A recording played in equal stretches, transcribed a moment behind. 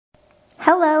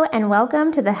Hello and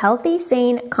welcome to the Healthy,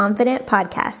 Sane, Confident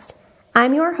podcast.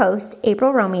 I'm your host,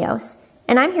 April Romeos,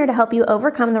 and I'm here to help you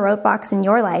overcome the roadblocks in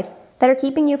your life that are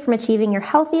keeping you from achieving your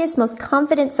healthiest, most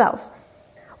confident self.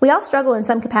 We all struggle in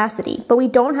some capacity, but we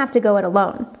don't have to go it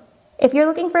alone. If you're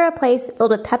looking for a place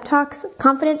filled with pep talks,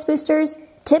 confidence boosters,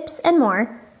 tips, and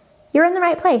more, you're in the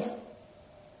right place.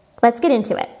 Let's get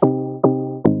into it.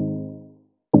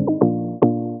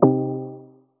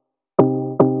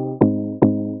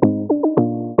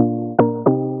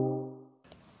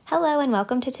 Hello and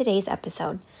welcome to today's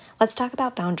episode. Let's talk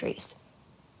about boundaries.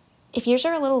 If yours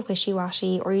are a little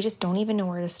wishy-washy or you just don't even know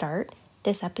where to start,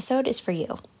 this episode is for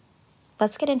you.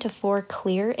 Let's get into 4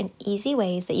 clear and easy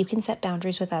ways that you can set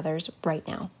boundaries with others right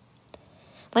now.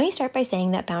 Let me start by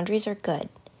saying that boundaries are good.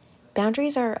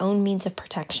 Boundaries are our own means of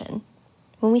protection.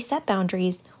 When we set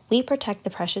boundaries, we protect the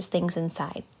precious things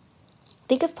inside.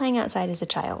 Think of playing outside as a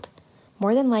child.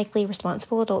 More than likely,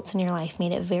 responsible adults in your life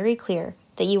made it very clear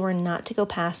that you were not to go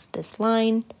past this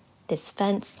line, this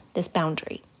fence, this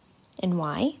boundary. And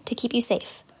why? To keep you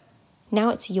safe. Now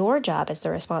it's your job as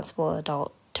the responsible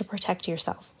adult to protect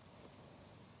yourself.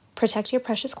 Protect your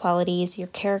precious qualities, your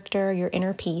character, your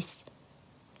inner peace.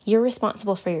 You're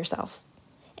responsible for yourself.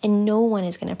 And no one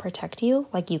is going to protect you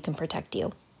like you can protect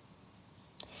you.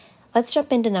 Let's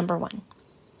jump into number 1.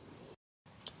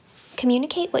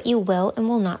 Communicate what you will and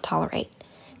will not tolerate.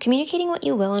 Communicating what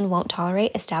you will and won't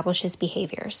tolerate establishes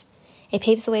behaviors. It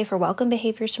paves the way for welcome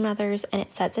behaviors from others, and it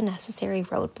sets a necessary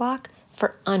roadblock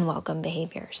for unwelcome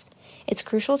behaviors. It's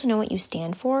crucial to know what you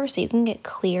stand for so you can get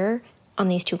clear on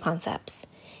these 2 concepts.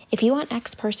 If you want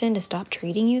X person to stop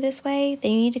treating you this way,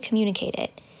 then you need to communicate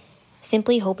it.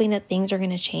 Simply hoping that things are going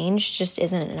to change just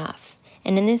isn't enough.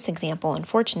 And in this example,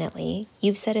 unfortunately,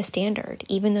 you've set a standard,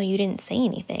 even though you didn't say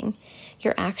anything.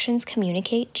 Your actions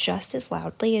communicate just as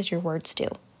loudly as your words do.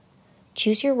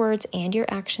 Choose your words and your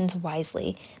actions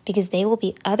wisely because they will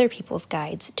be other people's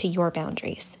guides to your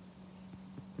boundaries.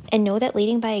 And know that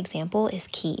leading by example is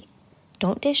key.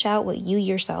 Don't dish out what you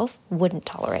yourself wouldn't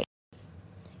tolerate.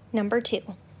 Number 2,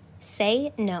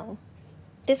 say no.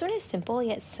 This one is simple,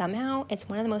 yet somehow it's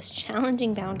one of the most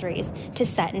challenging boundaries to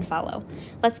set and follow.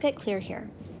 Let's get clear here.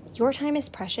 Your time is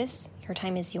precious. Your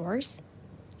time is yours.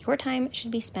 Your time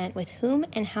should be spent with whom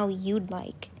and how you'd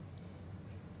like.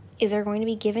 Is there going to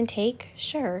be give and take?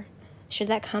 Sure. Should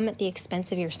that come at the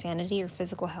expense of your sanity or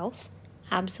physical health?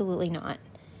 Absolutely not.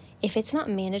 If it's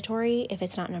not mandatory, if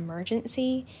it's not an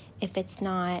emergency, if it's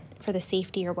not for the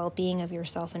safety or well-being of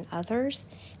yourself and others,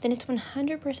 then it's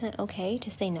 100% okay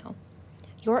to say no.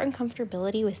 Your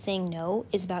uncomfortability with saying no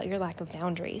is about your lack of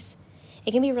boundaries.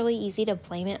 It can be really easy to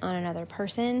blame it on another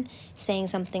person, saying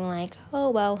something like, oh,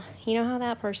 well, you know how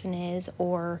that person is,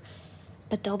 or,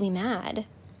 but they'll be mad.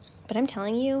 But I'm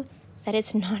telling you that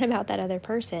it's not about that other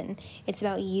person. It's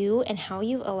about you and how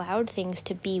you've allowed things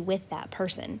to be with that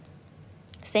person.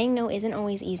 Saying no isn't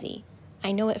always easy.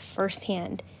 I know it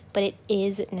firsthand, but it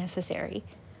is necessary.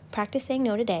 Practice saying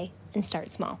no today and start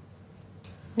small.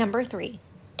 Number 3,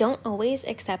 don't always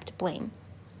accept blame.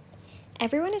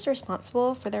 Everyone is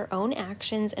responsible for their own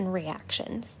actions and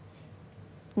reactions.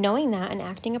 Knowing that and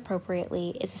acting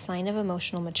appropriately is a sign of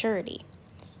emotional maturity.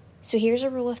 So here's a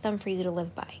rule of thumb for you to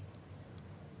live by.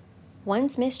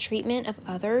 One's mistreatment of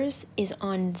others is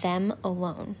on them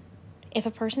alone. If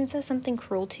a person says something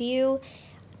cruel to you,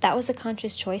 that was a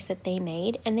conscious choice that they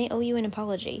made, and they owe you an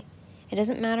apology. It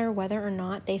doesn't matter whether or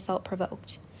not they felt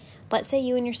provoked. Let's say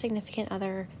you and your significant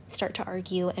other start to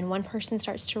argue, and one person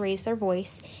starts to raise their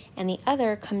voice, and the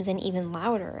other comes in even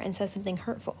louder and says something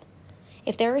hurtful.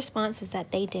 If their response is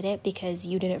that they did it because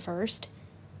you did it first,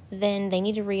 then they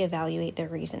need to reevaluate their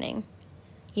reasoning.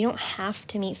 You don't have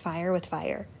to meet fire with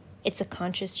fire. It's a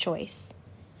conscious choice.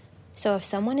 So if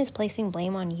someone is placing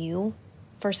blame on you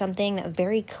for something that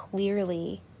very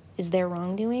clearly is their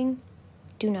wrongdoing,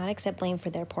 do not accept blame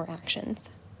for their poor actions.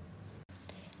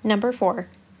 Number 4,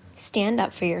 stand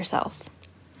up for yourself.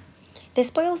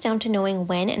 This boils down to knowing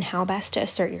when and how best to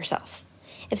assert yourself.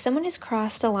 If someone has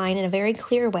crossed a line in a very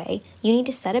clear way, you need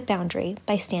to set a boundary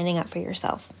by standing up for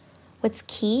yourself. What's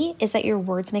key is that your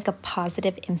words make a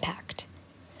positive impact.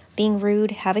 Being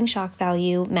rude, having shock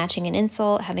value, matching an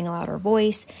insult, having a louder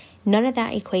voice, none of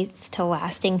that equates to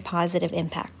lasting positive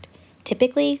impact.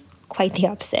 Typically, quite the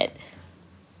opposite.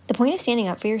 The point of standing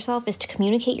up for yourself is to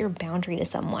communicate your boundary to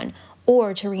someone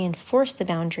or to reinforce the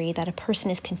boundary that a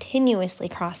person is continuously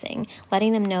crossing,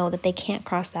 letting them know that they can't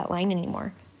cross that line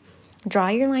anymore. Draw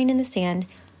your line in the sand,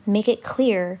 make it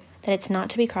clear that it's not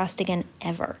to be crossed again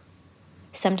ever.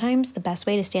 Sometimes the best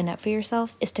way to stand up for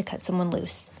yourself is to cut someone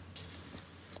loose.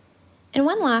 And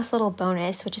one last little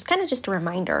bonus, which is kind of just a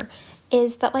reminder,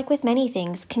 is that, like with many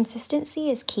things, consistency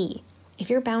is key. If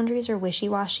your boundaries are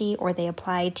wishy-washy or they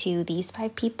apply to these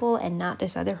 5 people and not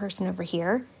this other person over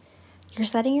here, you're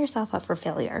setting yourself up for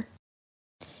failure.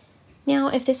 Now,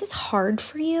 if this is hard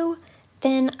for you,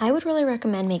 then I would really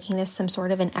recommend making this some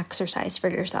sort of an exercise for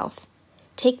yourself.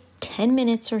 Take 10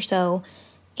 minutes or so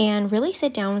and really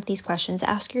sit down with these questions.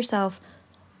 Ask yourself,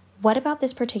 what about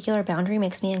this particular boundary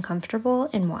makes me uncomfortable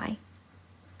and why?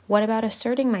 What about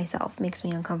asserting myself makes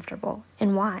me uncomfortable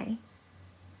and why?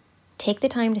 Take the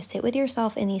time to sit with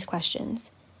yourself in these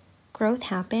questions. Growth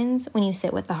happens when you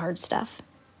sit with the hard stuff.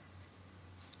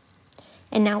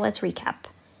 And now let's recap.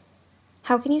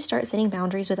 How can you start setting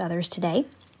boundaries with others today?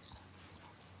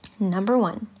 Number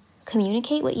 1,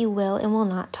 communicate what you will and will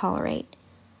not tolerate.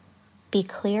 Be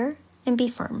clear and be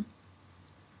firm.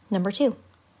 Number 2,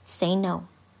 say no.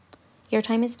 Your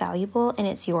time is valuable and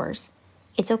it's yours.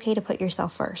 It's okay to put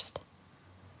yourself first.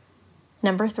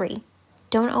 Number 3,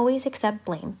 don't always accept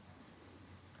blame.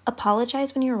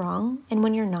 Apologize when you're wrong, and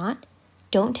when you're not,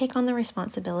 don't take on the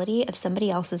responsibility of somebody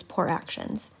else's poor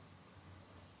actions.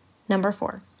 Number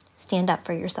 4, stand up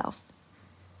for yourself.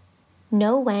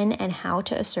 Know when and how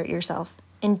to assert yourself,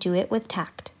 and do it with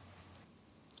tact.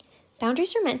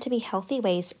 Boundaries are meant to be healthy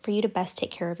ways for you to best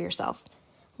take care of yourself.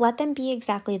 Let them be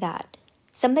exactly that.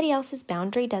 Somebody else's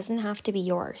boundary doesn't have to be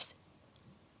yours.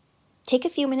 Take a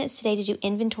few minutes today to do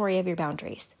inventory of your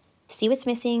boundaries. See what's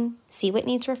missing, see what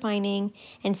needs refining,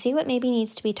 and see what maybe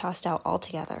needs to be tossed out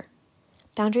altogether.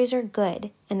 Boundaries are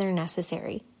good and they're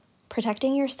necessary.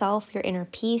 Protecting yourself, your inner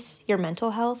peace, your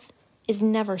mental health is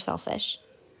never selfish.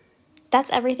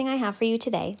 That's everything I have for you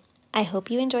today. I hope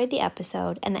you enjoyed the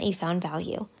episode and that you found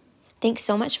value. Thanks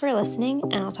so much for listening,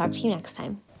 and I'll talk to you next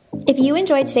time. If you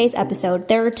enjoyed today's episode,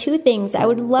 there are 2 things I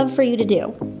would love for you to do.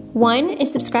 1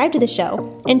 is subscribe to the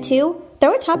show, and 2,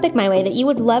 throw a topic my way that you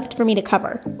would love for me to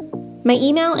cover. My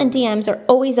email and DMs are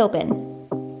always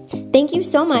open. Thank you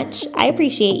so much. I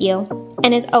appreciate you.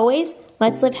 And as always,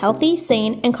 let's live healthy,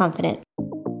 sane, and confident.